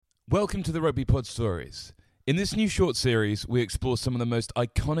Welcome to the Rugby Pod Stories. In this new short series, we explore some of the most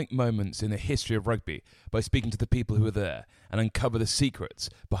iconic moments in the history of rugby by speaking to the people who were there and uncover the secrets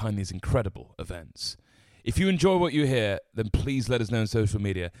behind these incredible events. If you enjoy what you hear, then please let us know on social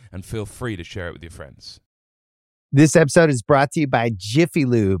media and feel free to share it with your friends. This episode is brought to you by Jiffy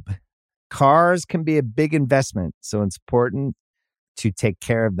Lube. Cars can be a big investment, so it's important to take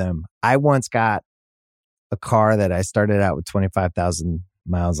care of them. I once got a car that I started out with 25,000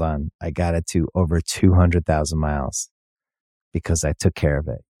 miles on. I got it to over 200,000 miles because I took care of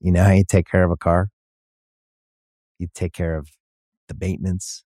it. You know how you take care of a car? You take care of the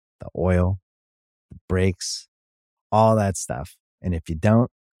maintenance, the oil, the brakes, all that stuff. And if you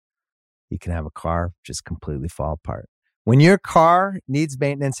don't, you can have a car just completely fall apart. When your car needs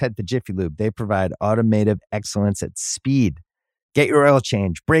maintenance, head to Jiffy Lube. They provide automotive excellence at speed. Get your oil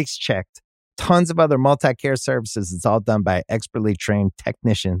change, brakes checked, tons of other multi-care services. It's all done by expertly trained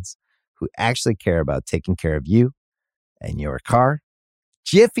technicians who actually care about taking care of you and your car.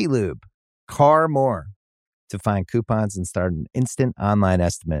 Jiffy Lube, car more. To find coupons and start an instant online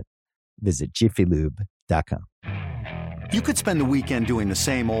estimate, visit jiffylube.com. You could spend the weekend doing the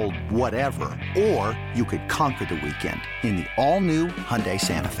same old whatever, or you could conquer the weekend in the all-new Hyundai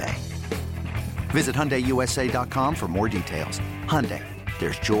Santa Fe. Visit HyundaiUSA.com for more details. Hyundai,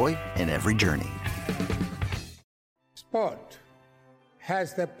 there's joy in every journey. Sport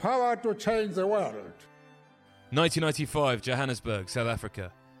has the power to change the world. 1995, Johannesburg, South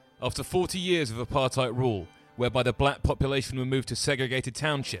Africa. After 40 years of apartheid rule, whereby the black population were moved to segregated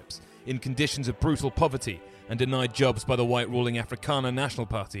townships in conditions of brutal poverty and denied jobs by the white ruling Afrikaner National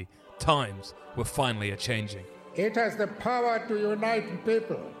Party, times were finally a-changing. It has the power to unite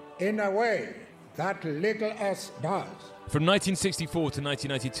people in a way that little else does. From 1964 to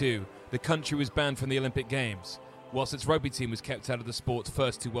 1992, the country was banned from the Olympic Games, whilst its rugby team was kept out of the sport's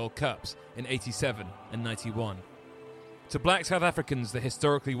first two World Cups in 87 and 91. To black South Africans, the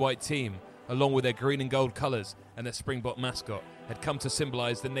historically white team, along with their green and gold colours and their Springbok mascot, had come to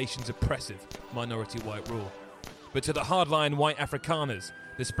symbolise the nation's oppressive minority white rule. But to the hardline white Afrikaners,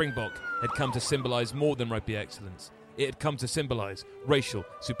 the Springbok had come to symbolise more than rugby excellence. It had come to symbolise racial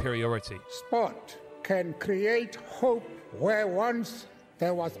superiority. Sport can create hope where once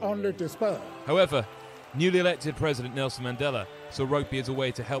there was only despair. However, newly elected President Nelson Mandela saw rugby as a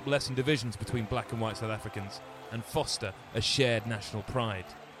way to help lessen divisions between black and white South Africans and foster a shared national pride.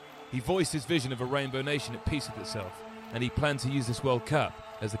 He voiced his vision of a rainbow nation at peace with itself, and he planned to use this World Cup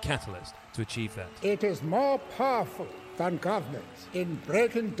as the catalyst to achieve that. It is more powerful than governments in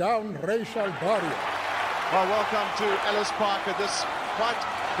breaking down racial barriers. Well, welcome to Ellis Park at this quite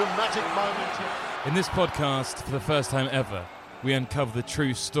dramatic moment. In this podcast, for the first time ever, we uncover the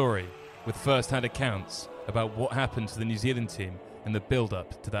true story with first-hand accounts about what happened to the New Zealand team in the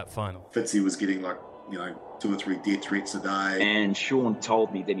build-up to that final. Fitzy was getting 2 or 3 death threats a day. And Sean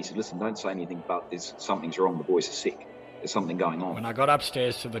told me then, he said, listen, don't say anything about this. Something's wrong. The boys are sick. There's something going on. When I got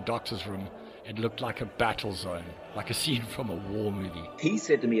upstairs to the doctor's room, it looked like a battle zone, like a scene from a war movie. He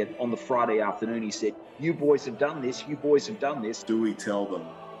said to me on the Friday afternoon, he said, you boys have done this. You boys have done this. Do we tell them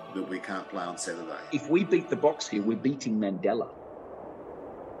that we can't play on Saturday? If we beat the Box here, we're beating Mandela.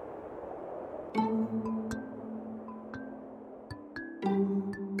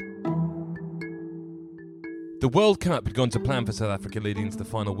 The World Cup had gone to plan for South Africa leading into the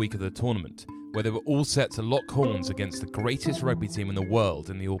final week of the tournament, where they were all set to lock horns against the greatest rugby team in the world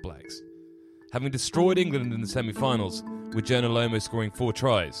in the All Blacks. Having destroyed England in the semi-finals, with Jonah Lomu scoring 4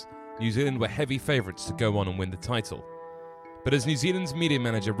 tries, New Zealand were heavy favourites to go on and win the title. But as New Zealand's media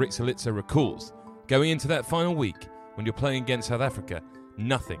manager Rick Salitza recalls, going into that final week, when you're playing against South Africa,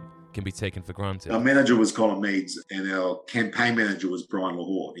 nothing can be taken for granted. Our manager was Colin Meads and our campaign manager was Brian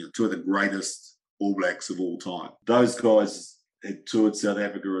Lahore, 2 of the greatest All Blacks of all time. Those guys had toured South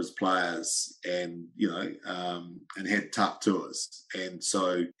Africa as players and, and had tough tours. And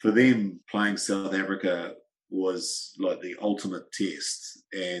so for them, playing South Africa was like the ultimate test.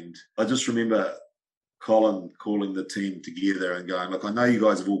 And I just remember Colin calling the team together and going, look, I know you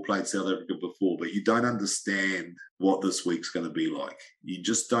guys have all played South Africa before, but you don't understand what this week's going to be like. You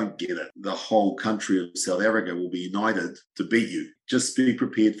just don't get it. The whole country of South Africa will be united to beat you. Just be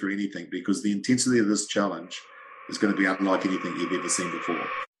prepared for anything, because the intensity of this challenge is going to be unlike anything you've ever seen before.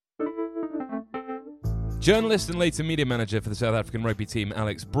 Journalist and later media manager for the South African rugby team,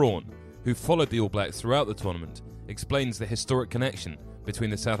 Alex Braun, who followed the All Blacks throughout the tournament, explains the historic connection between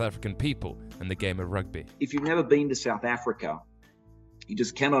the South African people and the game of rugby. If you've never been to South Africa, you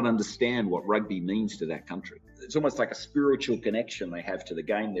just cannot understand what rugby means to that country. It's almost like a spiritual connection they have to the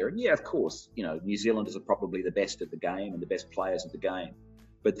game there. And yeah, of course, New Zealanders are probably the best at the game and the best players at the game.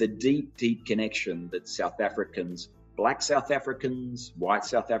 but the deep, deep connection that South Africans, black South Africans, white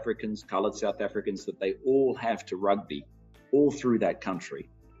South Africans, coloured South Africans, that they all have to rugby all through that country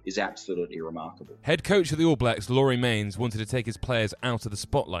is absolutely remarkable. Head coach of the All Blacks, Laurie Mains, wanted to take his players out of the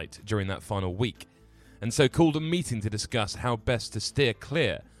spotlight during that final week, and so called a meeting to discuss how best to steer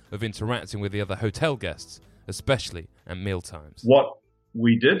clear of interacting with the other hotel guests, especially at mealtimes. What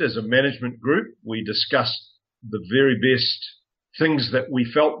we did as a management group, we discussed the very best things that we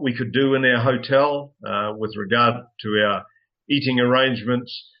felt we could do in our hotel with regard to our eating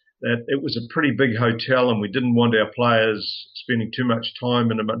arrangements. That it was a pretty big hotel and we didn't want our players spending too much time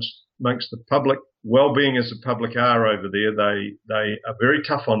in amongst the public. Well-being as the public are over there, they are very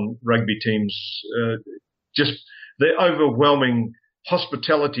tough on rugby teams. Just the overwhelming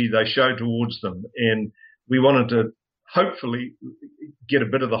hospitality they show towards them. And we wanted to hopefully get a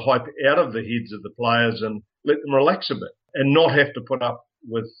bit of the hype out of the heads of the players and let them relax a bit and not have to put up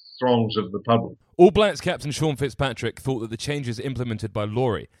with throngs of the public. All Blacks captain Sean Fitzpatrick thought that the changes implemented by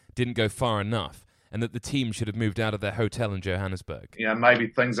Laurie didn't go far enough and that the team should have moved out of their hotel in Johannesburg. Maybe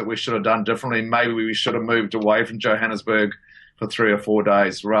things that we should have done differently. Maybe we should have moved away from Johannesburg for 3 or 4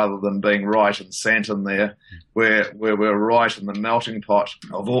 days rather than being right in Sandton there, where we're right in the melting pot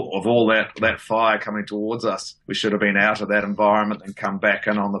of all that fire coming towards us. We should have been out of that environment and come back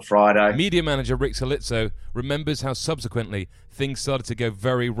in on the Friday. Media manager Rick Solizzo remembers how subsequently things started to go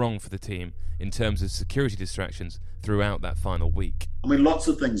very wrong for the team in terms of security distractions throughout that final week. I mean, lots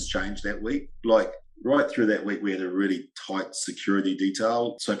of things changed that week. Like, right through that week, we had a really tight security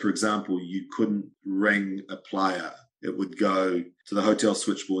detail. So, for example, you couldn't ring a player. It would go to the hotel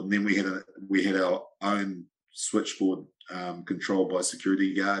switchboard, and then we had our own switchboard controlled by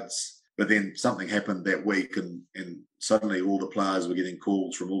security guards. But then something happened that week, and suddenly all the players were getting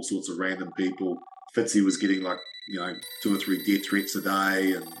calls from all sorts of random people. Fitzy was getting 2 or 3 death threats a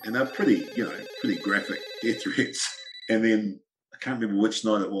day, and they're pretty graphic death threats. And then I can't remember which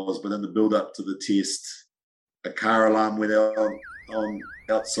night it was, but in the build-up to the test, a car alarm went out on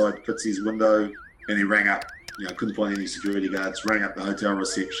outside Fitzy's window, and he rang up. Couldn't find any security guards. Rang up the hotel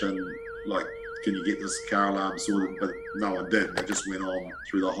reception, can you get this car alarm sorted? But no one did. And it just went on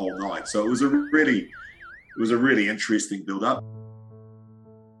through the whole night. So it was a really interesting build-up.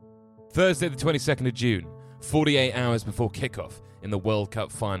 Thursday, the 22nd of June, 48 hours before kickoff in the World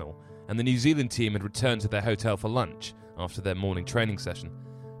Cup final, and the New Zealand team had returned to their hotel for lunch after their morning training session.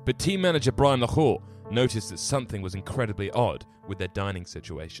 But team manager Brian Lahore noticed that something was incredibly odd with their dining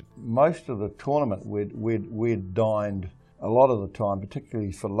situation. Most of the tournament we'd dined a lot of the time,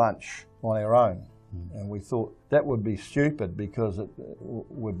 particularly for lunch, on our own. And we thought that would be stupid because it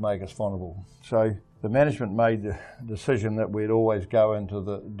would make us vulnerable. So the management made the decision that we'd always go into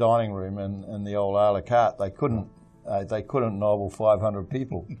the dining room in the old a la carte. They couldn't novel 500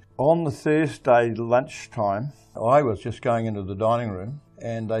 people. On the Thursday lunchtime, I was just going into the dining room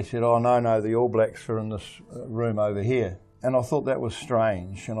and they said, oh no, the All Blacks are in this room over here. And I thought that was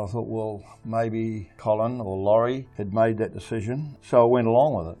strange, and I thought, well, maybe Colin or Laurie had made that decision, so I went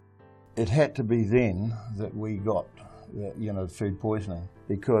along with it. It had to be then that we got, food poisoning,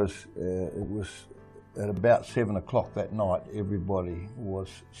 because it was at about 7 o'clock that night, everybody was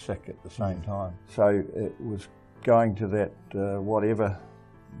sick at the same time. So it was going to that, whatever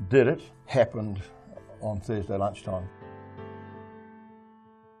did it, happened on Thursday lunchtime.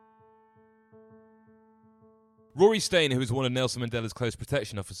 Rory Steyn, who was one of Nelson Mandela's close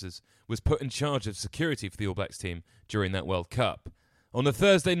protection officers, was put in charge of security for the All Blacks team during that World Cup. On the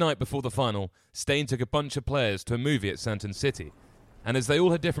Thursday night before the final, Steyn took a bunch of players to a movie at Sandton City. And as they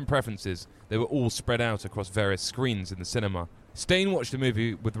all had different preferences, they were all spread out across various screens in the cinema. Steyn watched a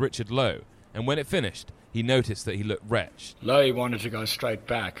movie with Richard Lowe, and when it finished, he noticed that he looked wretched. Lowe wanted to go straight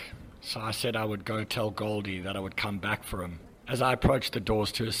back, so I said I would go tell Goldie that I would come back for him. As I approached the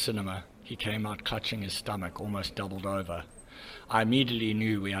doors to his cinema, he came out clutching his stomach, almost doubled over. I immediately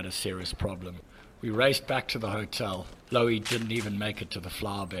knew we had a serious problem. We raced back to the hotel. Lowe didn't even make it to the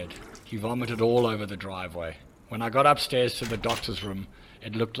flower bed. He vomited all over the driveway. When I got upstairs to the doctor's room,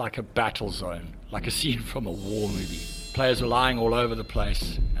 it looked like a battle zone, like a scene from a war movie. Players were lying all over the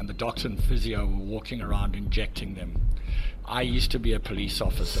place, and the doctor and physio were walking around injecting them. I used to be a police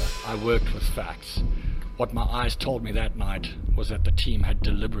officer. I worked with facts. What my eyes told me that night was that the team had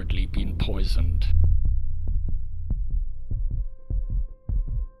deliberately been poisoned.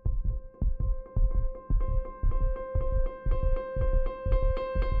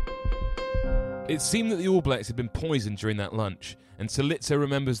 It seemed that the All Blacks had been poisoned during that lunch, and Solizzo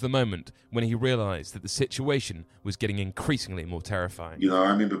remembers the moment when he realised that the situation was getting increasingly more terrifying. I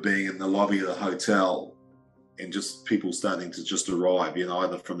remember being in the lobby of the hotel and just people starting to just arrive,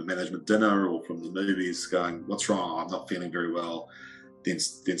 either from the management dinner or from the movies going, what's wrong? I'm not feeling very well. Then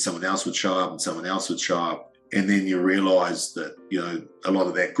someone else would show up and someone else would show up. And then you realise that, a lot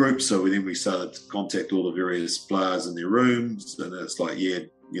of that group. So then we started to contact all the various players in their rooms, and it's like,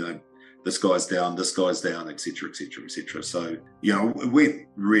 this guy's down, et cetera, et cetera, et cetera. So, it went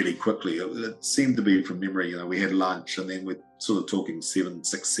really quickly. It seemed to be from memory, we had lunch and then we're sort of talking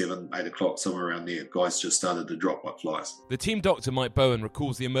 6, 7, 8 o'clock, somewhere around there. Guys just started to drop like flies. The team doctor, Mike Bowen,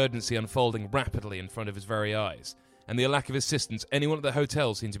 recalls the emergency unfolding rapidly in front of his very eyes, and the lack of assistance anyone at the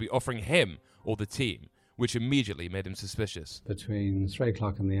hotel seemed to be offering him or the team, which immediately made him suspicious. Between 3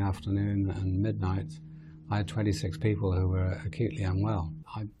 o'clock in the afternoon and midnight, I had 26 people who were acutely unwell.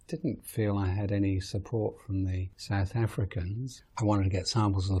 I didn't feel I had any support from the South Africans. I wanted to get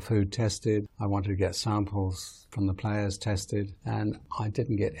samples of the food tested. I wanted to get samples from the players tested, and I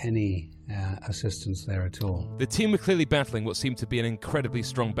didn't get any assistance there at all. The team were clearly battling what seemed to be an incredibly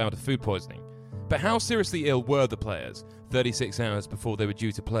strong bout of food poisoning. But how seriously ill were the players 36 hours before they were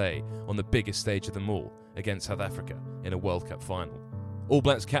due to play on the biggest stage of them all against South Africa in a World Cup final? All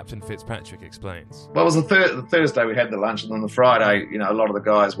Blacks captain Fitzpatrick explains. Well, it was the Thursday we had the lunch, and on the Friday, a lot of the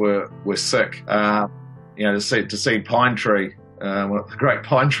guys were sick. To see Pine Tree, the great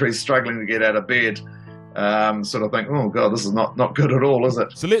Pine Tree, struggling to get out of bed, sort of think, oh God, this is not good at all, is it?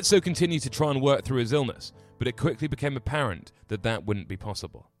 Solitso continued to try and work through his illness, but it quickly became apparent that wouldn't be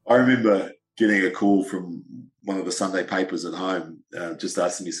possible. I remember getting a call from one of the Sunday papers at home, just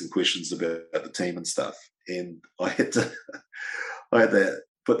asking me some questions about the team and stuff, and I had to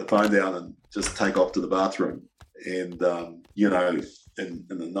put the phone down and just take off to the bathroom. And, in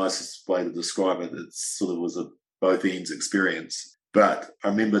the nicest way to describe it, it sort of was a both ends experience. But I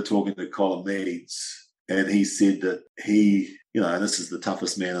remember talking to Colin Meads, and he said that he, and this is the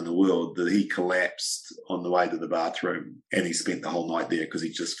toughest man in the world, that he collapsed on the way to the bathroom and he spent the whole night there because he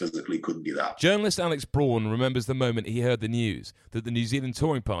just physically couldn't get up. Journalist Alex Braun remembers the moment he heard the news that the New Zealand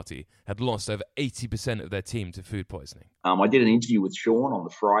touring party had lost over 80% of their team to food poisoning. I did an interview with Sean on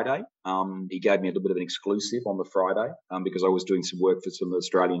the Friday. He gave me a little bit of an exclusive on the Friday because I was doing some work for some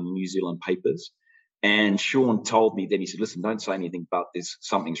Australian and New Zealand papers. And Sean told me then, he said, listen, don't say anything, but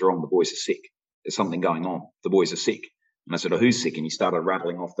something's wrong. The boys are sick. There's something going on. The boys are sick. And I said, oh, who's sick? And he started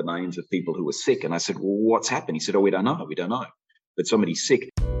rattling off the names of people who were sick. And I said, well, what's happened? He said, oh, we don't know. But somebody's sick.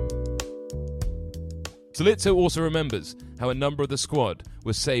 Solitso also remembers how a number of the squad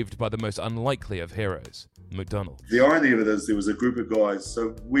were saved by the most unlikely of heroes, McDonald. The irony of it is there was a group of guys,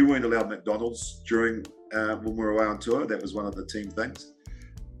 so we weren't allowed McDonald's during when we were away on tour. That was one of the team things,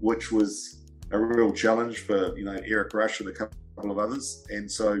 which was a real challenge for Eric Rush and a couple of others. And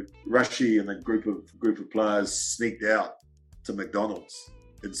so Rushy and a group of players sneaked out to McDonald's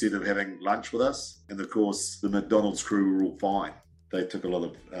instead of having lunch with us. And of course, the McDonald's crew were all fine. They took a lot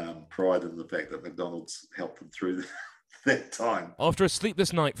of pride in the fact that McDonald's helped them through that time. After a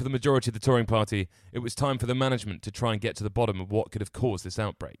sleepless night for the majority of the touring party, it was time for the management to try and get to the bottom of what could have caused this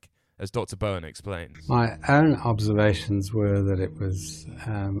outbreak, as Dr. Bowen explains. My own observations were that it was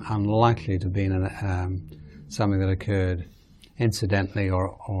unlikely to be something that occurred incidentally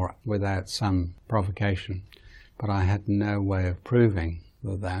or without some provocation. But I had no way of proving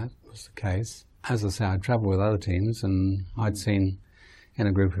that was the case. As I say, I'd travelled with other teams and I'd seen in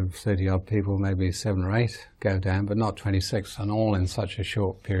a group of 30-odd people maybe 7 or 8 go down, but not 26, and all in such a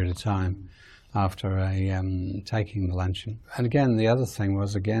short period of time after taking the luncheon. And again, the other thing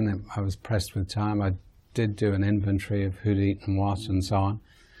was, I was pressed with time. I did do an inventory of who'd eaten what and so on.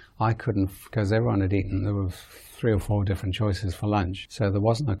 I couldn't, because everyone had eaten, there were 3 or 4 different choices for lunch. So there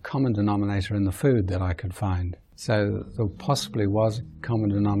wasn't a common denominator in the food that I could find. So there possibly was a common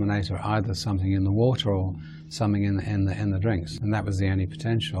denominator, either something in the water or something in the drinks. And that was the only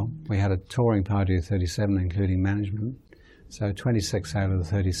potential. We had a touring party of 37, including management. So 26 out of the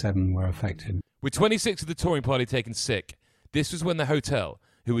 37 were affected. With 26 of the touring party taken sick, this was when the hotel,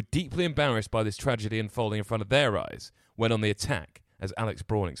 who were deeply embarrassed by this tragedy unfolding in front of their eyes, went on the attack, as Alex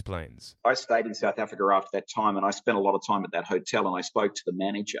Braun explains. I stayed in South Africa after that time, and I spent a lot of time at that hotel, and I spoke to the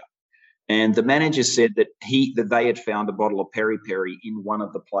manager. And the manager said that they had found a bottle of peri-peri in one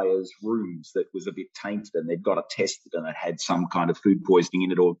of the players' rooms that was a bit tainted, and they'd got it tested and it had some kind of food poisoning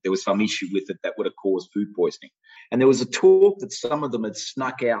in it, or there was some issue with it that would have caused food poisoning. And there was a talk that some of them had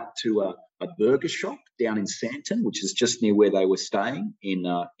snuck out to a burger shop down in Sandton, which is just near where they were staying in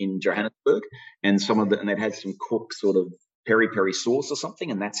Johannesburg, and they'd had some cooked sort of peri-peri sauce or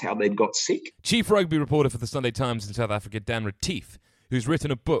something, and that's how they'd got sick. Chief rugby reporter for the Sunday Times in South Africa, Dan Retief, who's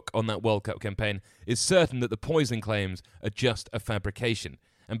written a book on that World Cup campaign, is certain that the poisoning claims are just a fabrication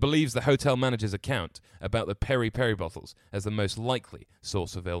and believes the hotel manager's account about the peri-peri bottles as the most likely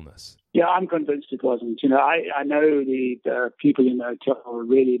source of illness. Yeah, I'm convinced it wasn't. I know the people in the hotel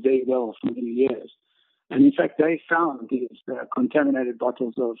really very well for many years. And in fact, they found these contaminated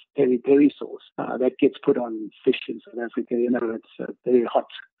bottles of peri-peri sauce that gets put on fish in South Africa. It's a very hot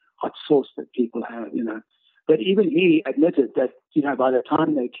sauce that people have, But even he admitted that, by the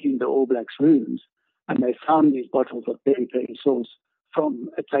time they cleaned the All Blacks rooms and they found these bottles of peri-peri sauce from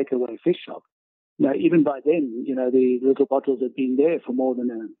a takeaway fish shop, even by then, the little bottles had been there for more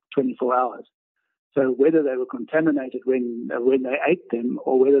than 24 hours. So whether they were contaminated when they ate them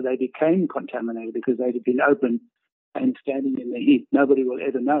or whether they became contaminated because they'd have been open and standing in the heat, nobody will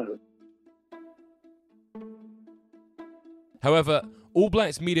ever know. However, All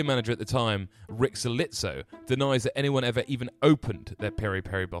Blacks media manager at the time, Rick Solizzo, denies that anyone ever even opened their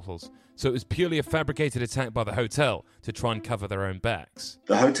peri-peri bottles, so it was purely a fabricated attack by the hotel to try and cover their own backs.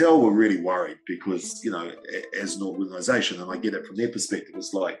 The hotel were really worried because, as an organisation, and I get it from their perspective,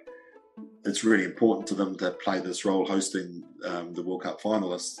 it's really important to them to play this role hosting the World Cup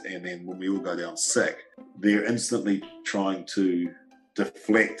finalists, and then when we all go down sick, they're instantly trying to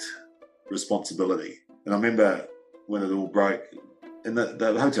deflect responsibility. And I remember when it all broke, and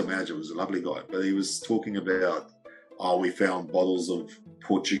the hotel manager was a lovely guy, but he was talking about, we found bottles of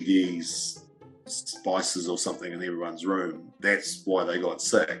Portuguese spices or something in everyone's room. That's why they got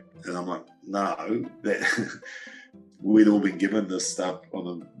sick. And I'm like, no, we'd all been given this stuff on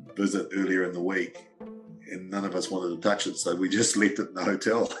a visit earlier in the week, and none of us wanted to touch it, so we just left it in the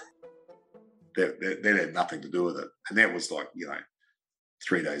hotel. That had nothing to do with it. And that was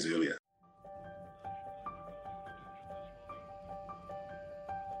 3 days earlier.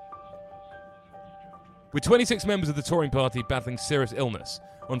 With 26 members of the touring party battling serious illness,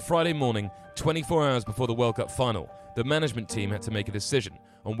 on Friday morning, 24 hours before the World Cup final, the management team had to make a decision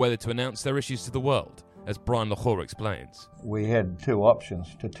on whether to announce their issues to the world, as Brian Lahore explains. We had two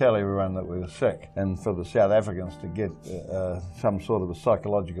options: to tell everyone that we were sick and for the South Africans to get some sort of a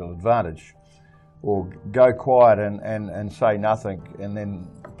psychological advantage, or go quiet and say nothing, and then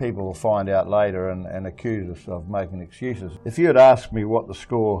people will find out later and accuse us of making excuses. If you had asked me what the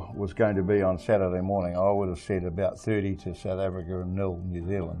score was going to be on Saturday morning, I would have said about 30 to South Africa and 0 New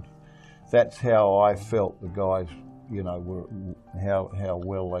Zealand. That's how I felt the guys, were how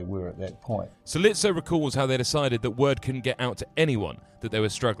well they were at that point. Solizzo recalls how they decided that word couldn't get out to anyone that they were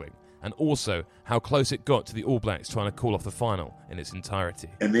struggling, and also how close it got to the All Blacks trying to call off the final in its entirety.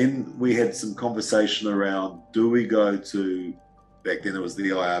 And then we had some conversation around, do we go to, back then it was the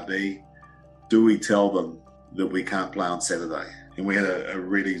IRB, do we tell them that we can't play on Saturday? And we had a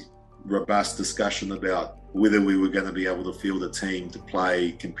really robust discussion about whether we were going to be able to field a team to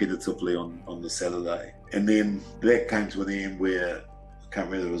play competitively on the Saturday. And then that came to an end where, I can't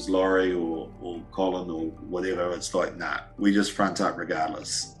remember if it was Laurie or Colin or whatever, it's like, nah, we just front up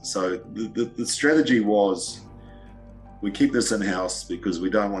regardless. So the strategy was, we keep this in-house because we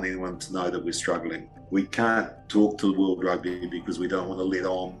don't want anyone to know that we're struggling. We can't talk to World Rugby because we don't want to let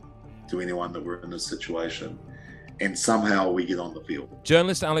on to anyone that we're in this situation. And somehow we get on the field.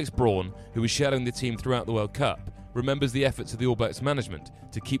 Journalist Alex Braun, who was shadowing the team throughout the World Cup, remembers the efforts of the All Blacks management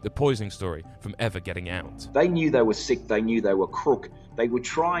to keep the poisoning story from ever getting out. They knew they were sick, they knew they were crook. They were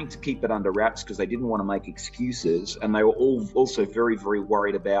trying to keep it under wraps because they didn't want to make excuses, and they were all also very, very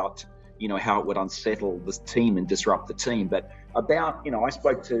worried about, how it would unsettle the team and disrupt the team. But about, I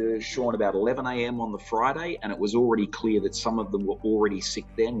spoke to Sean about 11 a.m. on the Friday, and it was already clear that some of them were already sick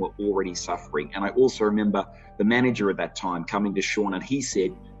then, were already suffering. And I also remember the manager at that time coming to Sean, and he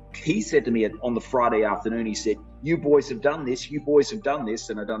said to me on the Friday afternoon, he said, you boys have done this.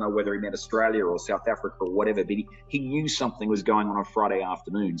 And I don't know whether he meant Australia or South Africa or whatever, but he knew something was going on Friday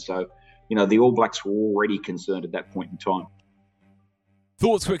afternoon. So, the All Blacks were already concerned at that point in time.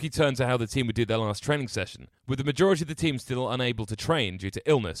 Thoughts quickly turned to how the team would do their last training session. With the majority of the team still unable to train due to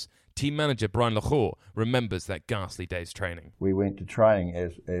illness, team manager Brian Lahore remembers that ghastly day's training. We went to training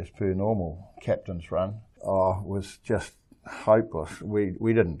as per normal captain's run. It was just hopeless.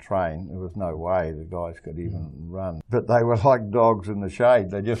 We didn't train. There was no way the guys could even run. But they were like dogs in the shade.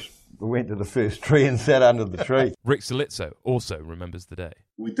 They just went to the first tree and sat under the tree. Rick Solizzo also remembers the day.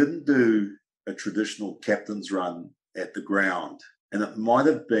 We didn't do a traditional captain's run at the ground. And it might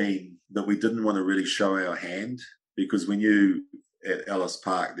have been that we didn't want to really show our hand because we knew at Ellis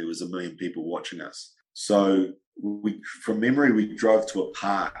Park there was 1 million people watching us. So from memory, we drove to a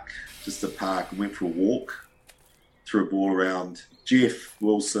park, and went for a walk, threw a ball around. Jeff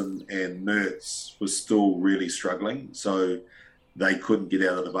Wilson and Mertz were still really struggling, so they couldn't get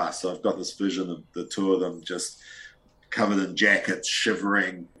out of the bus. So I've got this vision of the two of them just covered in jackets,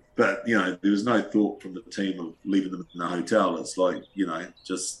 shivering. But, you know, there was no thought from the team of leaving them in the hotel. It's like, you know,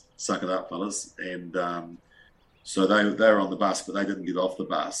 just suck it up, fellas. And so they were on the bus, but they didn't get off the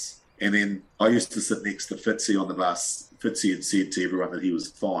bus. And then I used to sit next to Fitzy on the bus. Fitzy had said to everyone that he was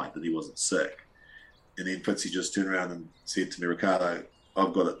fine, that he wasn't sick. And then Fitzy just turned around and said to me, Ricardo,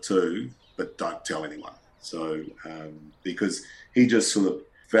 I've got it too, but don't tell anyone. So because he just sort of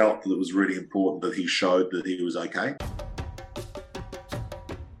felt that it was really important that he showed that he was okay.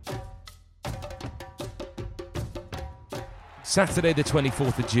 Saturday the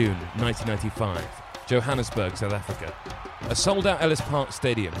 24th of June 1995, Johannesburg, South Africa. A sold-out Ellis Park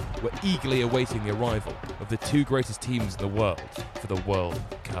Stadium were eagerly awaiting the arrival of the two greatest teams in the world for the World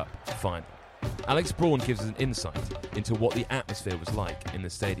Cup final. Alex Braun gives us an insight into what the atmosphere was like in the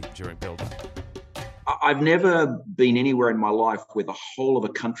stadium during build-up. I've never been anywhere in my life where the whole of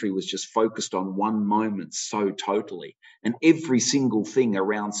a country was just focused on one moment so totally. And every single thing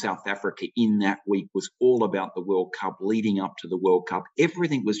around South Africa in that week was all about the World Cup, leading up to the World Cup.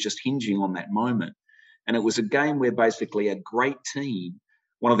 Everything was just hinging on that moment. And it was a game where basically a great team,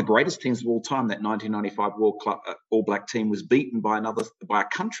 one of the greatest teams of all time, that 1995 All Black team, was beaten by a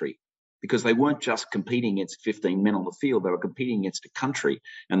country, because they weren't just competing against 15 men on the field. They were competing against a country,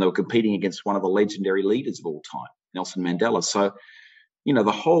 and they were competing against one of the legendary leaders of all time, Nelson Mandela. So, you know,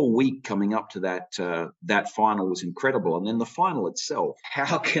 the whole week coming up to that final was incredible. And then the final itself,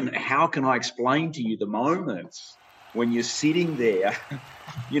 how can I explain to you the moments when you're sitting there,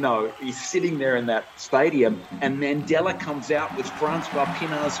 you know, you're sitting there in that stadium and Mandela comes out with Francois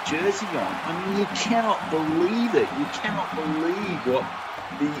Pienaar's jersey on. I mean, you cannot believe it. You cannot believe what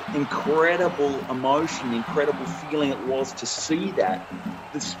the incredible emotion, incredible feeling it was to see that.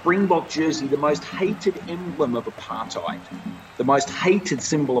 The Springbok jersey, the most hated emblem of apartheid, the most hated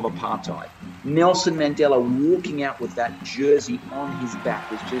symbol of apartheid. Nelson Mandela walking out with that jersey on his back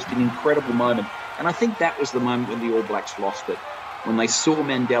was just an incredible moment. And I think that was the moment when the All Blacks lost it, when they saw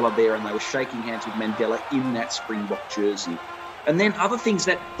Mandela there and they were shaking hands with Mandela in that Springbok jersey. And then other things,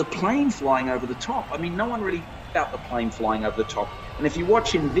 that the plane flying over the top. I mean, no one really about the plane flying over the top. And if you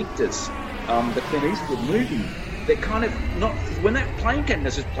watch Invictus, the Clint Eastwood movie, they're kind of not, when that plane came,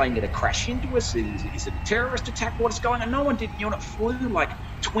 is this plane going to crash into us? Is it a terrorist attack? What's going on? No one did, you know, it flew like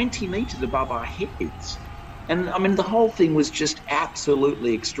 20 meters above our heads. And I mean, the whole thing was just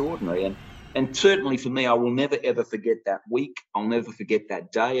absolutely extraordinary. And certainly for me, I will never, ever forget that week. I'll never forget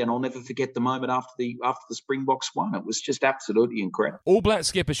that day. And I'll never forget the moment after the Springboks won. It was just absolutely incredible. All Black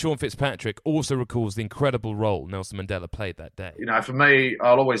skipper Sean Fitzpatrick also recalls the incredible role Nelson Mandela played that day. You know, for me,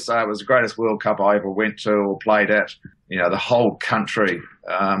 I'll always say it was the greatest World Cup I ever went to or played at. You know, the whole country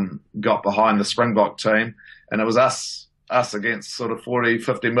got behind the Springbok team. And it was us against sort of 40,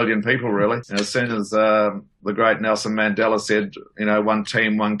 50 million people, really. And as soon as the great Nelson Mandela said, you know, one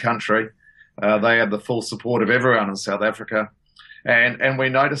team, one country, they had the full support of everyone in South Africa. And we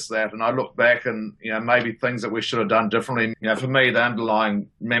noticed that. And I look back and, you know, maybe things that we should have done differently. You know, for me, the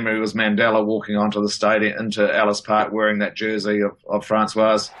underlying memory was Mandela walking onto the stadium, into Ellis Park, wearing that jersey of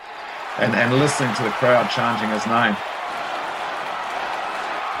Francois and listening to the crowd chanting his name.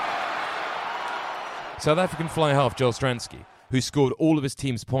 South African fly half Joel Stransky, who scored all of his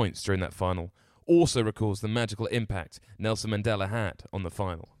team's points during that final, also recalls the magical impact Nelson Mandela had on the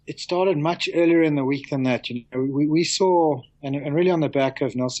final. It started much earlier in the week than that. You know, we saw, and really on the back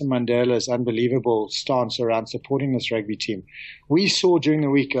of Nelson Mandela's unbelievable stance around supporting this rugby team, we saw during the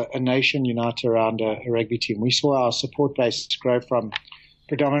week a nation unite around a rugby team. We saw our support base grow from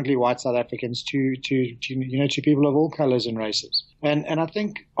predominantly white South Africans to people of all colours and races. And I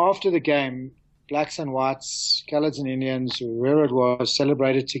think after the game, blacks and whites, coloureds and Indians, wherever it was,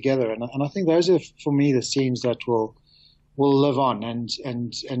 celebrated together. And I think those are, for me, the scenes that will live on and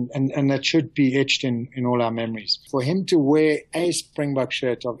that should be etched in all our memories. For him to wear a Springbok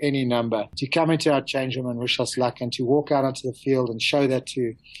shirt of any number, to come into our change room and wish us luck, and to walk out onto the field and show that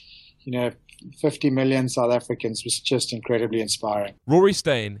to, 50 million South Africans was just incredibly inspiring. Rory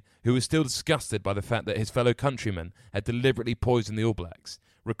Steyn, who was still disgusted by the fact that his fellow countrymen had deliberately poisoned the All Blacks,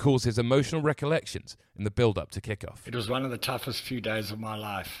 recalls his emotional recollections in the build-up to kickoff. It was one of the toughest few days of my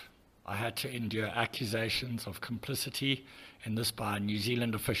life. I had to endure accusations of complicity in this by a New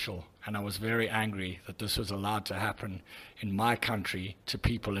Zealand official, and I was very angry that this was allowed to happen in my country to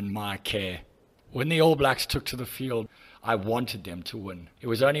people in my care. When the All Blacks took to the field, I wanted them to win. It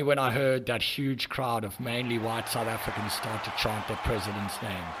was only when I heard that huge crowd of mainly white South Africans start to chant their president's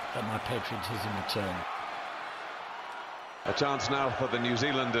name that my patriotism returned. A chance now for the New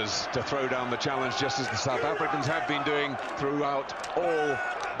Zealanders to throw down the challenge, just as the South Africans have been doing throughout all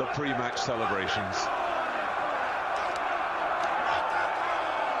the pre-match celebrations.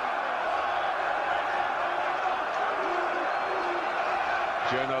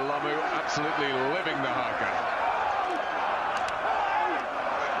 Lomu absolutely living the haka.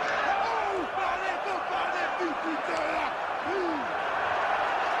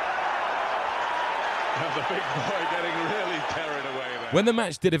 And the big boy getting really carried away there. When the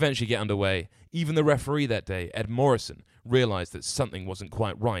match did eventually get underway, even the referee that day, Ed Morrison, realised that something wasn't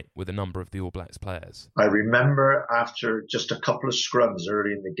quite right with a number of the All Blacks players. I remember after just a couple of scrums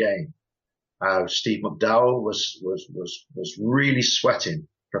early in the game, Steve McDowell was really sweating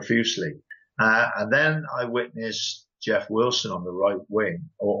profusely. And then I witnessed Jeff Wilson on the right wing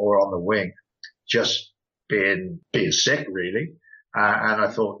or on the wing just being sick, really. And I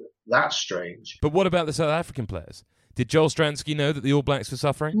thought, that's strange. But what about the South African players? Did Joel Stransky know that the All Blacks were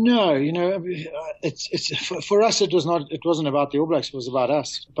suffering? No, it's for us. It wasn't about the All Blacks. It was about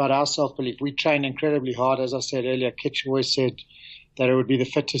us, about our self-belief. We trained incredibly hard. As I said earlier, Kitch always said that it would be the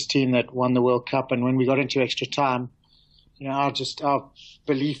fittest team that won the World Cup. And when we got into extra time, our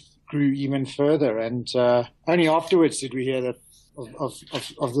belief grew even further. And only afterwards did we hear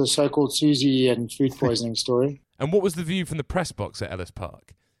of the so-called Susie and food poisoning story. And what was the view from the press box at Ellis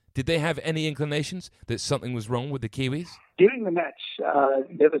Park? Did they have any inclinations that something was wrong with the Kiwis? During the match,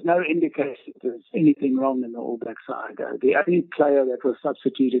 there was no indication there was anything wrong in the All Black side. The only player that was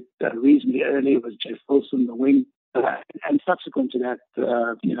substituted reasonably early was Jeff Wilson, the wing. And subsequent to that,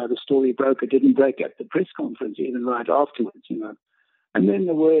 the story broke. It didn't break at the press conference, even right afterwards, And then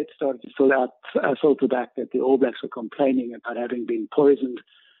the word started to filter back that the All Blacks were complaining about having been poisoned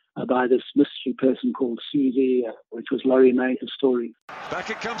by this mystery person called Susie, which was Laurie May's story. Back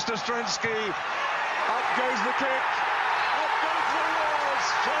it comes to Stransky. Up goes the kick. Up goes the walls.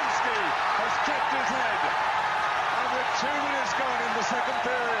 Stransky has kept his head. And with 2 minutes gone in the second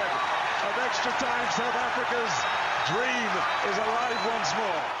period of extra time, South Africa's dream is alive once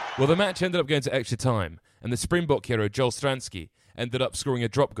more. Well, the match ended up going to extra time, and the Springbok hero Joel Stransky ended up scoring a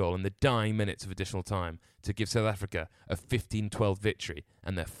drop goal in the dying minutes of additional time to give South Africa a 15-12 victory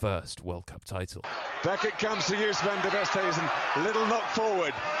and their first World Cup title. Back it comes to Joos van der Westhuizen. Little knock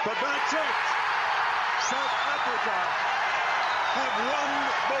forward, but that's it. South Africa have won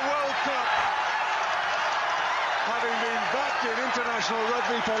the World Cup, having been back in international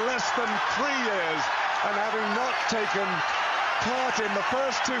rugby for less than 3 years and having not taken part in the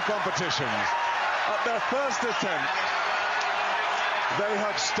first 2 competitions. At their first attempt, they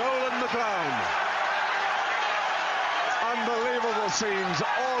have stolen the crown. Unbelievable scenes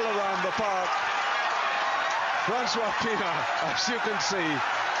all around the park. Francois Pienaar, as you can see,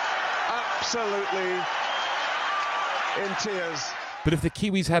 absolutely in tears. But if the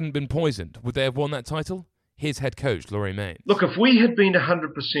Kiwis hadn't been poisoned, would they have won that title? Here's head coach Laurie May. Look, if we had been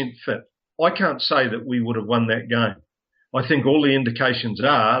 100% fit, I can't say that we would have won that game. I think all the indications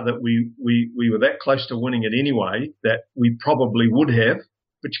are that we were that close to winning it anyway that we probably would have,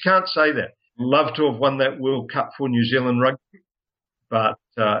 but you can't say that. Love to have won that World Cup for New Zealand rugby, but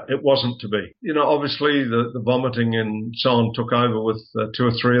it wasn't to be. Obviously the vomiting and so on took over with 2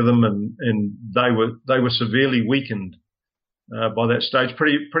 or 3 of them, and they were severely weakened by that stage.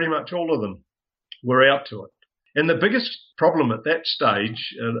 Pretty much all of them were out to it. And the biggest problem at that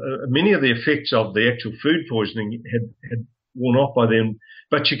stage, many of the effects of the actual food poisoning had worn off by then.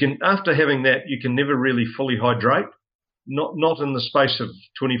 But after having that, you can never really fully hydrate, not in the space of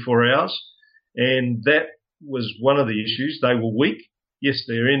 24 hours. And that was one of the issues. They were weak. Yes,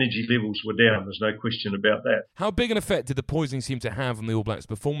 their energy levels were down. There's no question about that. How big an effect did the poisoning seem to have on the All Blacks'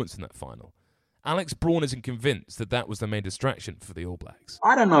 performance in that final? Alex Braun isn't convinced that was the main distraction for the All Blacks.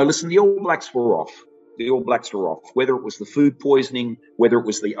 I don't know. Listen, the All Blacks were off. The All Blacks were off. Whether it was the food poisoning, whether it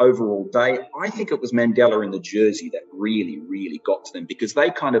was the overall day, I think it was Mandela in the jersey that really, really got to them, because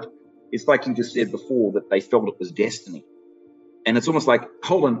they it's like you just said before, that they felt it was destiny. And it's almost like,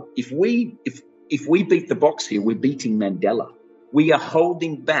 hold on, if we beat the Box here, we're beating Mandela. We are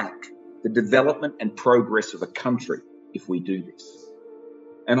holding back the development and progress of a country if we do this.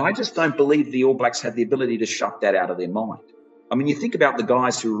 And I just don't believe the All Blacks had the ability to shut that out of their mind. I mean, you think about the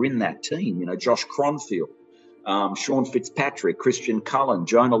guys who were in that team, Josh Cronfield, Sean Fitzpatrick, Christian Cullen,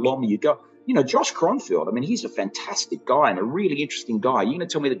 Jonah Lomu. You go, Josh Cronfield, I mean, he's a fantastic guy and a really interesting guy. You're going to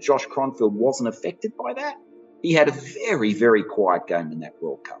tell me that Josh Cronfield wasn't affected by that? He had a very, very quiet game in that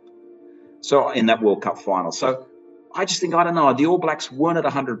World Cup. So, in that World Cup final. So, I just think, I don't know, the All Blacks weren't at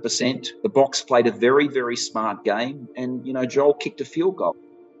 100%. The Box played a very, very smart game. And, Joel kicked a field goal.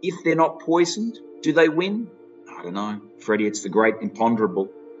 If they're not poisoned, do they win? I don't know. Freddie, it's the great imponderable.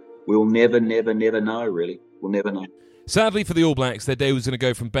 We'll never, never, never know, really. We'll never know. Sadly for the All Blacks, their day was going to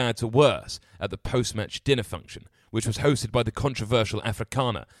go from bad to worse at the post-match dinner function, which was hosted by the controversial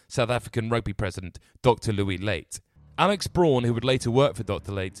Afrikaner, South African rugby president, Dr. Louis Late. Alex Braun, who would later work for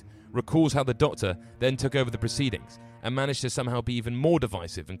Dr. Late, recalls how the doctor then took over the proceedings and managed to somehow be even more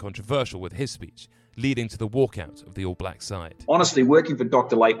divisive and controversial with his speech, leading to the walkout of the All Black side. Honestly, working for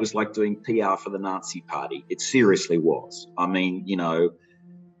Dr. Late was like doing PR for the Nazi Party. It seriously was. I mean,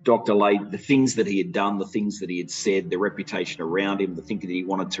 Dr. Late, the things that he had done, the things that he had said, the reputation around him, the thinking that he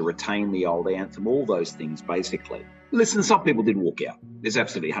wanted to retain the old anthem, all those things, basically. Listen, some people did walk out. There's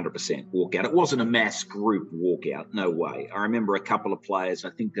absolutely 100% walk out. It wasn't a mass group walkout, no way. I remember a couple of players, I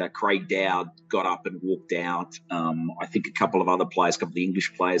think Craig Dowd got up and walked out. I think a couple of other players, a couple of the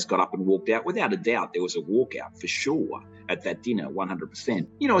English players got up and walked out. Without a doubt, there was a walkout for sure at that dinner, 100%.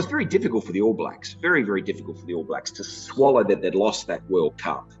 It was very difficult for the All Blacks, very, very difficult for the All Blacks to swallow that they'd lost that World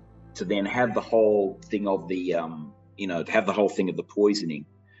Cup, to then have the whole thing of the, to have the whole thing of the poisoning,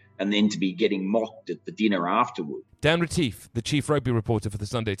 and then to be getting mocked at the dinner afterward. Dan Retief, the chief rugby reporter for the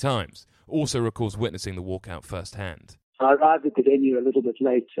Sunday Times, also recalls witnessing the walkout firsthand. I arrived at the venue a little bit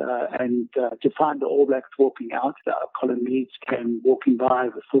late and to find the All Blacks walking out, Colin Meads came walking by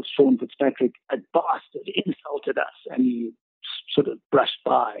with Sean Fitzpatrick, a bastard, insulted us, and he sort of brushed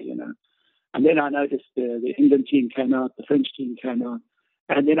by, And then I noticed the England team came out, the French team came out,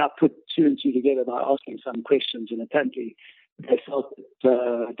 and then I put two and two together by asking some questions, and apparently they felt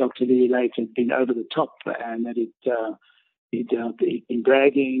that Dr. Lee Late had been over the top and that he'd been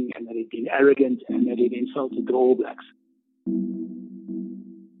bragging and that he'd been arrogant and that he'd insulted the All Blacks.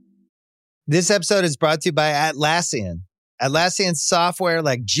 This episode is brought to you by Atlassian. Atlassian software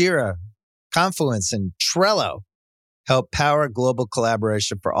like Jira, Confluence, and Trello help power global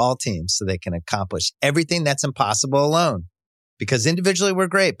collaboration for all teams so they can accomplish everything that's impossible alone. Because individually we're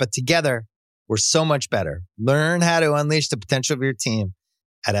great, but together we're so much better. Learn how to unleash the potential of your team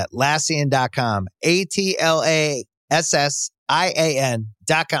at Atlassian.com.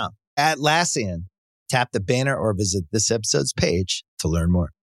 Atlassian.com. Atlassian. Tap the banner or visit this episode's page to learn more.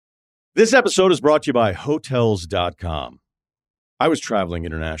 This episode is brought to you by Hotels.com. I was traveling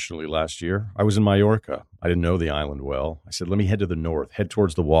internationally last year. I was in Mallorca. I didn't know the island well. I said, let me head to the north, head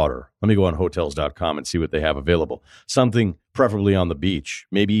towards the water. Let me go on Hotels.com and see what they have available. Something preferably on the beach,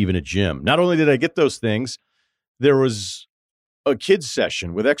 maybe even a gym. Not only did I get those things, there was a kids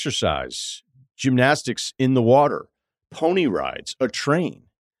session with exercise, gymnastics in the water, pony rides, a train.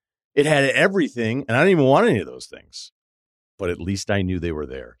 It had everything, and I didn't even want any of those things. But at least I knew they were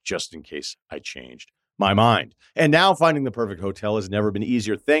there, just in case I changed my mind. And now finding the perfect hotel has never been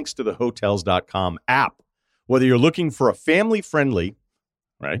easier thanks to the Hotels.com app. Whether you're looking for a family-friendly,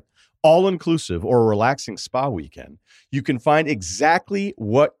 right, all-inclusive or a relaxing spa weekend, you can find exactly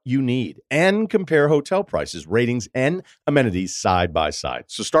what you need and compare hotel prices, ratings, and amenities side by side.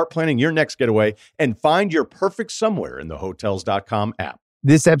 So start planning your next getaway and find your perfect somewhere in the Hotels.com app.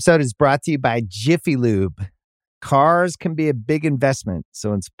 This episode is brought to you by Jiffy Lube. Cars can be a big investment,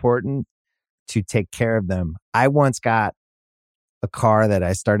 so it's important to take care of them. I once got a car that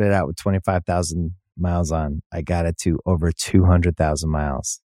I started out with 25,000 miles on. I got it to over 200,000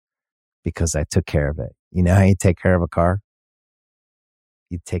 miles because I took care of it. You know how you take care of a car?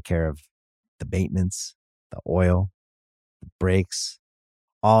 You take care of the maintenance, the oil, the brakes,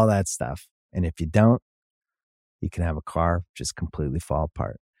 all that stuff. And if you don't, you can have a car just completely fall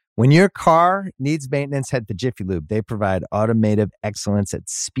apart. When your car needs maintenance, head to Jiffy Lube. They provide automotive excellence at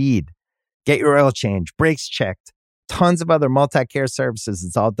speed. Get your oil change, brakes checked, tons of other multi-care services.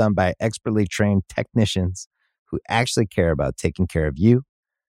 It's all done by expertly trained technicians who actually care about taking care of you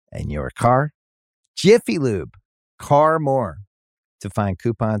and your car. Jiffy Lube, car more. To find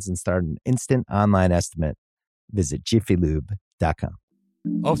coupons and start an instant online estimate, visit jiffylube.com.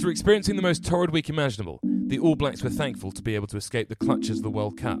 After experiencing the most torrid week imaginable, the All Blacks were thankful to be able to escape the clutches of the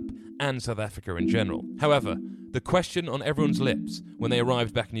World Cup and South Africa in general. However, the question on everyone's lips when they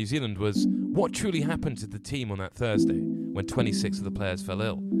arrived back in New Zealand was, what truly happened to the team on that Thursday when 26 of the players fell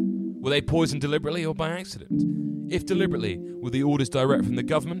ill? Were they poisoned deliberately or by accident? If deliberately, were the orders direct from the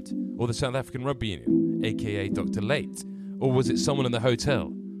government or the South African Rugby Union, aka Dr. Late? Or was it someone in the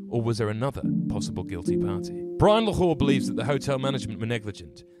hotel? Or was there another possible guilty party? Brian Lahore believes that the hotel management were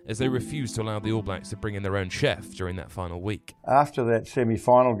negligent as they refused to allow the All Blacks to bring in their own chef during that final week. After that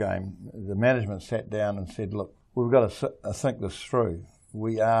semi-final game, the management sat down and said, look, we've got to think this through.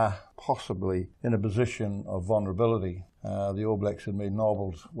 We are possibly in a position of vulnerability. The All Blacks had been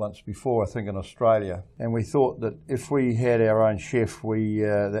nobbled once before, I think, in Australia. And we thought that if we had our own chef,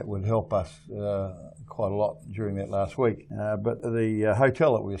 that would help us quite a lot during that last week. But the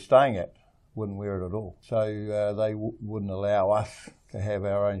hotel that we were staying at wouldn't wear it at all. So they wouldn't allow us to have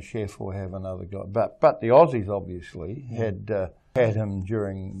our own chef or have another guy. But the Aussies obviously had had him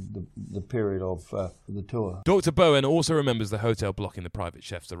during the period of the tour. Dr. Bowen also remembers the hotel blocking the private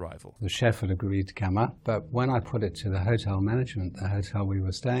chef's arrival. The chef had agreed to come up, but when I put it to the hotel management, the hotel we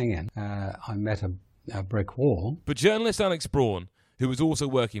were staying in, I met a brick wall. But journalist Alex Braun, who was also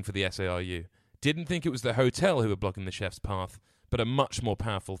working for the SARU, didn't think it was the hotel who were blocking the chef's path, but a much more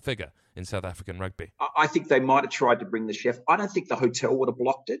powerful figure in South African rugby. I think they might have tried to bring the chef. I don't think the hotel would have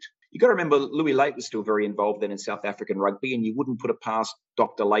blocked it. You got to remember, Louis Late was still very involved then in South African rugby, and you wouldn't put it past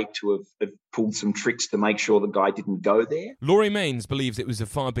Dr. Late to have pulled some tricks to make sure the guy didn't go there. Laurie Mains believes it was a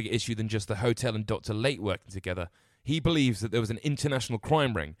far bigger issue than just the hotel and Dr. Late working together. He believes that there was an international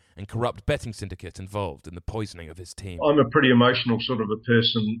crime ring and corrupt betting syndicate involved in the poisoning of his team. I'm a pretty emotional sort of a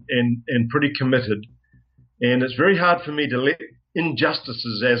person and pretty committed, and it's very hard for me to let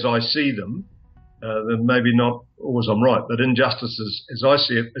injustices as I see them, then maybe not always I'm right, but injustices as I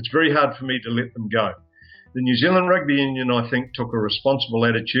see it, it's very hard for me to let them go. The New Zealand Rugby Union, I think, took a responsible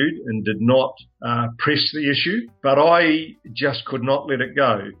attitude and did not press the issue, but I just could not let it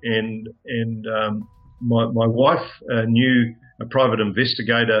go. And my wife knew a private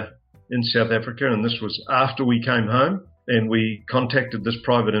investigator in South Africa, and this was after we came home, and we contacted this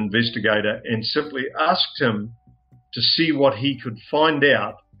private investigator and simply asked him to see what he could find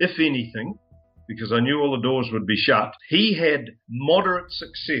out, if anything, because I knew all the doors would be shut. He had moderate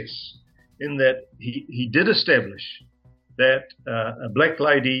success in that he did establish that a black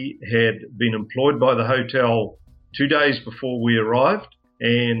lady had been employed by the hotel 2 days before we arrived,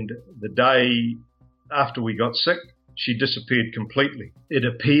 and the day after we got sick, she disappeared completely. It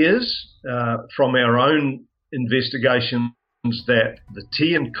appears from our own investigations that the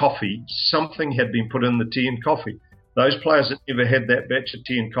tea and coffee, something had been put in the tea and coffee. Those players that never had that batch of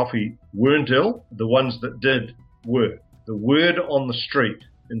tea and coffee weren't ill. The ones that did were. The word on the street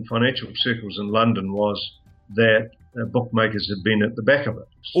in financial circles in London was that bookmakers had been at the back of it.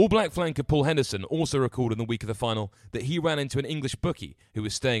 All Black flanker Paul Henderson also recalled in the week of the final that he ran into an English bookie who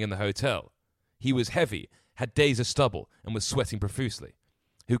was staying in the hotel. He was heavy, had days of stubble, and was sweating profusely,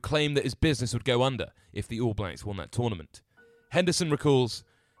 who claimed that his business would go under if the All Blacks won that tournament. Henderson recalls,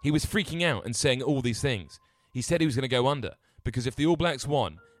 he was freaking out and saying all these things. He said he was going to go under because if the All Blacks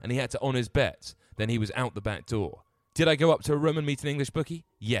won and he had to honour his bets, then he was out the back door. Did I go up to a room and meet an English bookie?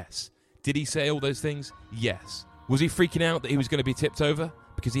 Yes. Did he say all those things? Yes. Was he freaking out that he was going to be tipped over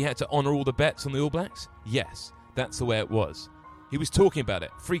because he had to honour all the bets on the All Blacks? Yes. That's the way it was. He was talking about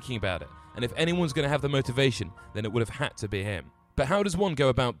it, freaking about it, and if anyone's going to have the motivation, then it would have had to be him. But how does one go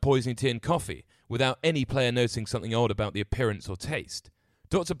about poisoning tea and coffee without any player noticing something odd about the appearance or taste?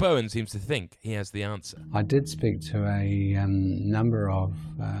 Dr. Bowen seems to think he has the answer. I did speak to a number of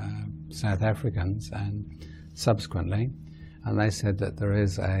South Africans and subsequently, and they said that there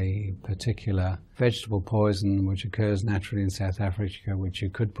is a particular vegetable poison which occurs naturally in South Africa, which you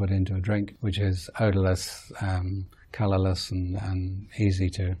could put into a drink, which is odourless, colourless, and easy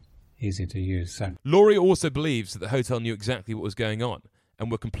to use. So, Laurie also believes that the hotel knew exactly what was going on and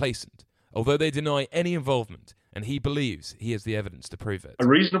were complacent, although they deny any involvement, and he believes he has the evidence to prove it. A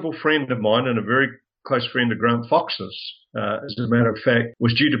reasonable friend of mine and a very close friend of Grant Fox's, as a matter of fact,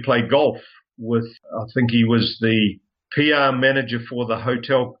 was due to play golf with, I think he was the PR manager for the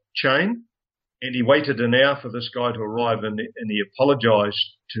hotel chain, and he waited an hour for this guy to arrive, and he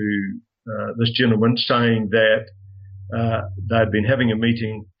apologised to this gentleman, saying that they'd been having a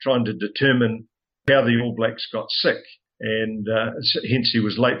meeting trying to determine how the All Blacks got sick, and hence he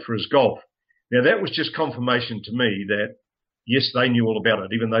was late for his golf. Now, that was just confirmation to me that, yes, they knew all about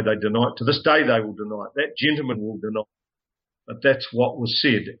it, even though they deny it. To this day, they will deny it. That gentleman will deny it. But that's what was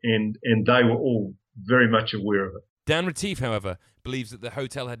said, and they were all very much aware of it. Dan Retief, however, believes that the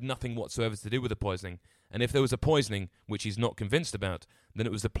hotel had nothing whatsoever to do with the poisoning, and if there was a poisoning, which he's not convinced about, then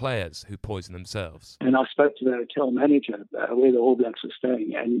it was the players who poisoned themselves. And I spoke to the hotel manager where the All Blacks were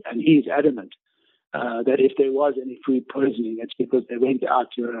staying, and he's adamant that if there was any food poisoning, it's because they went out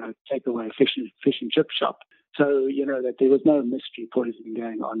to a takeaway fish and chip shop. So, that there was no mystery poisoning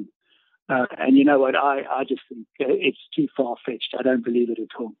going on. And you know what, I just think it's too far-fetched. I don't believe it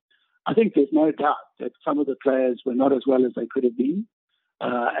at all. I think there's no doubt that some of the players were not as well as they could have been,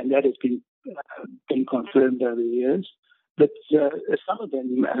 and that has been confirmed over the years. But some of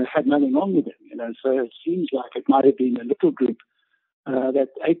them had nothing wrong with them, so it seems like it might have been a little group that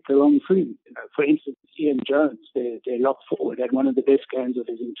ate the wrong food. For instance, Ian Jones, their lock forward, had one of the best games of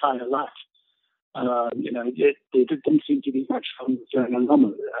his entire life. There didn't seem to be much fun going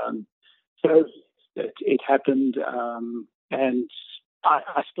on. So it happened, and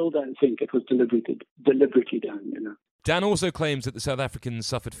I still don't think it was deliberately done. Dan also claims that the South Africans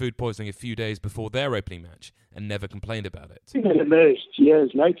suffered food poisoning a few days before their opening match and never complained about it. The thing that emerged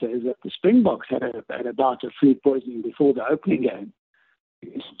years later is that the Springboks had a bout of food poisoning before the opening game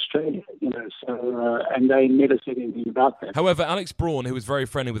against Australia, and they never said anything about that. However, Alex Braun, who was very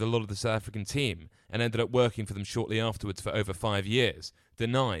friendly with a lot of the South African team and ended up working for them shortly afterwards for over 5 years,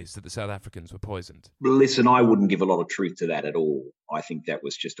 denies that the South Africans were poisoned. Listen, I wouldn't give a lot of truth to that at all. I think that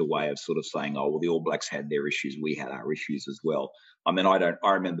was just a way of sort of saying, oh, well, the All Blacks had their issues, we had our issues as well. I mean, I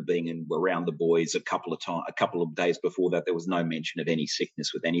remember being around the boys a couple of days before that. There was no mention of any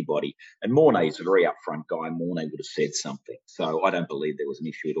sickness with anybody. And Mornay's a very upfront guy. Mornay would have said something. So I don't believe there was an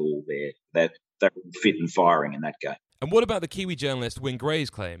issue at all there. That they were fit and firing in that game. And what about the Kiwi journalist Wyn Gray's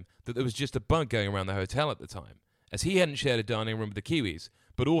claim that there was just a bug going around the hotel at the time, as he hadn't shared a dining room with the Kiwis,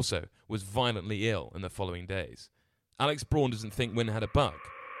 but also was violently ill in the following days? Alex Braun doesn't think Wyn had a bug.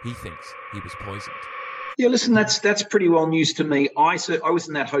 He thinks he was poisoned. Yeah, listen, that's pretty well news to me. I was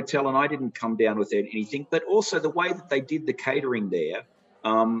in that hotel and I didn't come down with anything, but also the way that they did the catering there,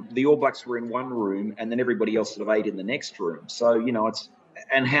 the All Blacks were in one room and then everybody else sort of ate in the next room. So,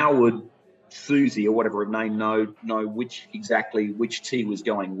 and how would Susie or whatever her name know which tea was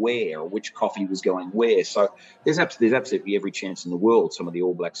going where or which coffee was going where? So there's absolutely every chance in the world some of the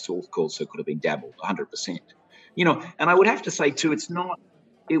All Blacks source calls could have been dabbled, 100%. And I would have to say too,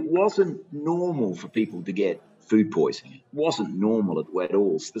 it wasn't normal for people to get food poisoning. It wasn't normal at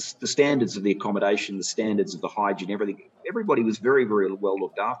all. The standards of the accommodation, the standards of the hygiene, everything, everybody was very, very well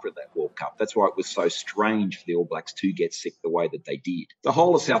looked after at that World Cup. That's why it was so strange for the All Blacks to get sick the way that they did. The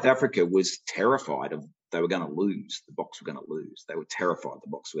whole of South Africa was terrified of they were going to lose. The Boks were going to lose. They were terrified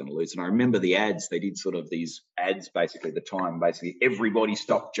the Boks were going to lose. And I remember the ads. They did sort of these ads basically at the time. Basically, everybody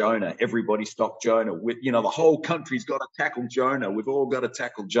stop Jonah. Everybody stop Jonah. The whole country's got to tackle Jonah. We've all got to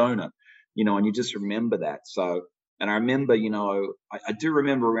tackle Jonah. And you just remember that. So, and I remember, I do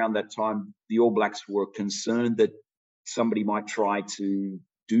remember around that time, the All Blacks were concerned that somebody might try to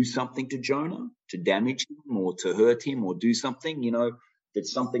do something to Jonah, to damage him or to hurt him or do something,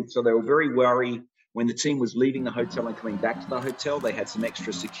 so they were very worried. When the team was leaving the hotel and coming back to the hotel, they had some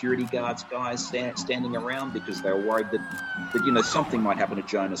extra security guys standing around because they were worried that something might happen to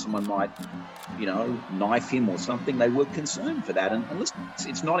Jonah. Someone might, knife him or something. They were concerned for that. And listen,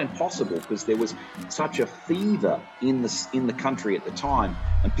 it's not impossible because there was such a fever in the country at the time,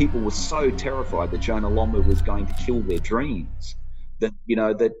 and people were so terrified that Jonah Lomu was going to kill their dreams that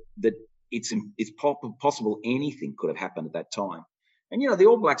it's possible anything could have happened at that time. And, the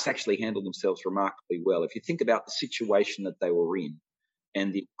All Blacks actually handled themselves remarkably well. If you think about the situation that they were in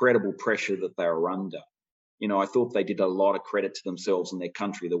and the incredible pressure that they were under, I thought they did a lot of credit to themselves and their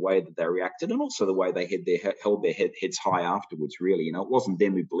country, the way that they reacted and also the way they held their heads high afterwards, really. It wasn't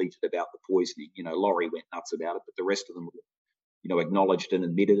them who bleated about the poisoning. Laurie went nuts about it, but the rest of them, acknowledged and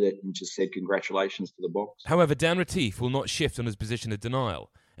admitted it and just said congratulations to the Boks. However, Dan Retief will not shift on his position of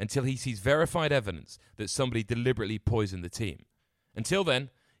denial until he sees verified evidence that somebody deliberately poisoned the team. Until then,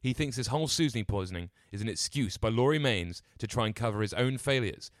 he thinks this whole Susie poisoning is an excuse by Laurie Mains to try and cover his own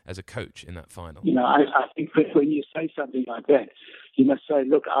failures as a coach in that final. I think when you say something like that, you must say,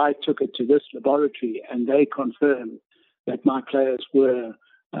 look, I took it to this laboratory and they confirmed that my players were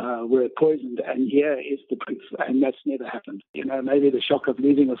poisoned, and here is the proof, and that's never happened. Maybe the shock of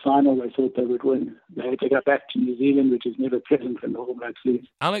losing a final, they thought they would win. They had to go back to New Zealand, which is never pleasant when the All Blacks lose.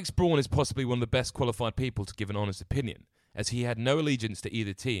 Alex Braun is possibly one of the best qualified people to give an honest opinion, as he had no allegiance to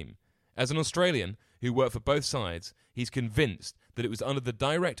either team. As an Australian who worked for both sides, he's convinced that it was under the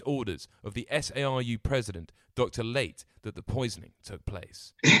direct orders of the SARU president, Dr. Late, that the poisoning took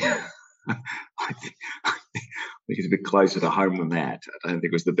place. I think it's a bit closer to home than that. I don't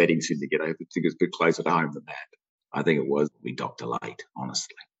think it was the betting syndicate. I think it was a bit closer to home than that. I think it was Dr. Late,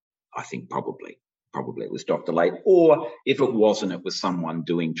 honestly. I think probably it was Dr. Late. Or if it wasn't, it was someone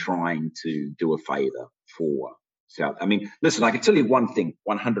trying to do a favour for South. I mean, listen, I can tell you one thing,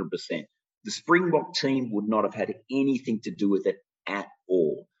 100%. The Springbok team would not have had anything to do with it at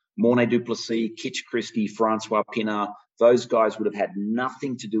all. Morne du Plessis, Kitch Christie, Francois Pienaar, those guys would have had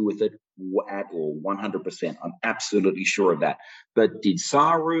nothing to do with it at all, 100%. I'm absolutely sure of that. But did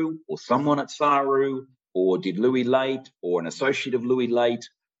Saru or someone at Saru, or did Louis Late or an associate of Louis Late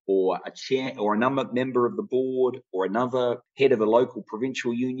or a chair or another member of the board or another head of a local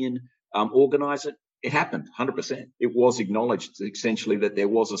provincial union organise it? It happened, 100%. It was acknowledged essentially that there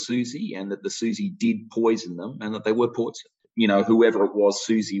was a Susie and that the Susie did poison them and that they were poisoned. Whoever it was,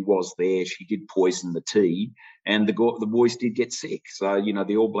 Susie was there. She did poison the tea and the boys did get sick. So,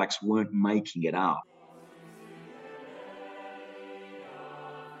 the All Blacks weren't making it up.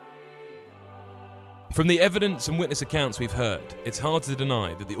 From the evidence and witness accounts we've heard, it's hard to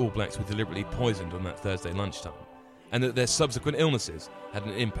deny that the All Blacks were deliberately poisoned on that Thursday lunchtime, and that their subsequent illnesses had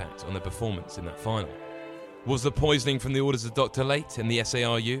an impact on their performance in that final. Was the poisoning from the orders of Dr. Late and the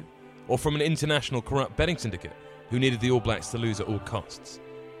SARU, or from an international corrupt betting syndicate who needed the All Blacks to lose at all costs?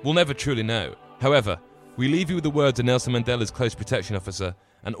 We'll never truly know. However, we leave you with the words of Nelson Mandela's close protection officer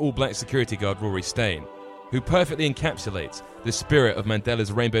and All Black security guard Rory Stain, who perfectly encapsulates the spirit of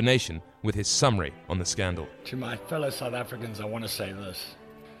Mandela's Rainbow Nation with his summary on the scandal. To my fellow South Africans, I want to say this.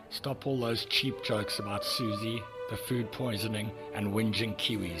 Stop all those cheap jokes about Susie, the food poisoning, and whinging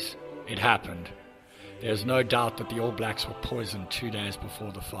Kiwis. It happened. There's no doubt that the All Blacks were poisoned 2 days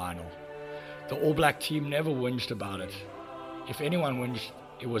before the final. The All Black team never whinged about it. If anyone whinged,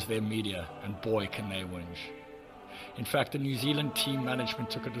 it was their media, and boy can they whinge. In fact, the New Zealand team management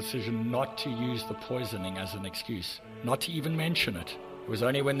took a decision not to use the poisoning as an excuse, not to even mention it. It was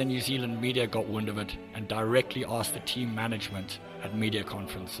only when the New Zealand media got wind of it and directly asked the team management at media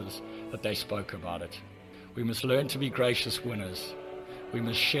conferences that they spoke about it. We must learn to be gracious winners. We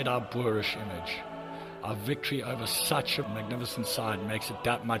must shed our boorish image. Our victory over such a magnificent side makes it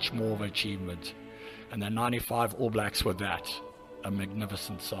that much more of an achievement. And the 95 All Blacks were that, a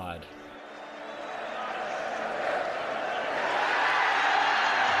magnificent side.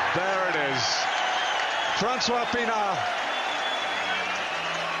 There it is. Francois Pienaar.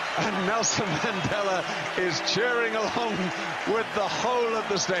 And Nelson Mandela is cheering along with the whole of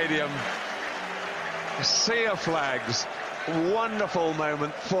the stadium. A sea of flags. Wonderful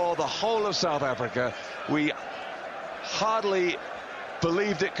moment for the whole of South Africa. We hardly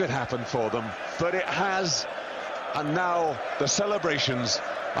believed it could happen for them, but it has. And now the celebrations,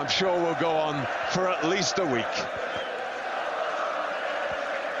 I'm sure, will go on for at least a week.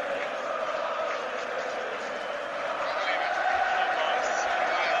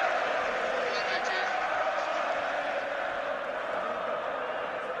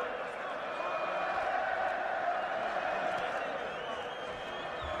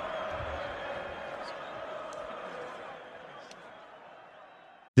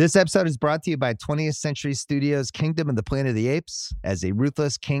 This episode is brought to you by 20th Century Studios' Kingdom of the Planet of the Apes. As a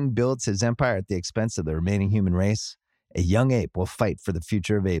ruthless king builds his empire at the expense of the remaining human race, a young ape will fight for the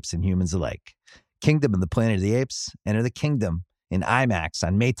future of apes and humans alike. Kingdom of the Planet of the Apes. Enter the kingdom in IMAX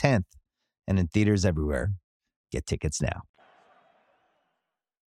on May 10th and in theaters everywhere. Get tickets now.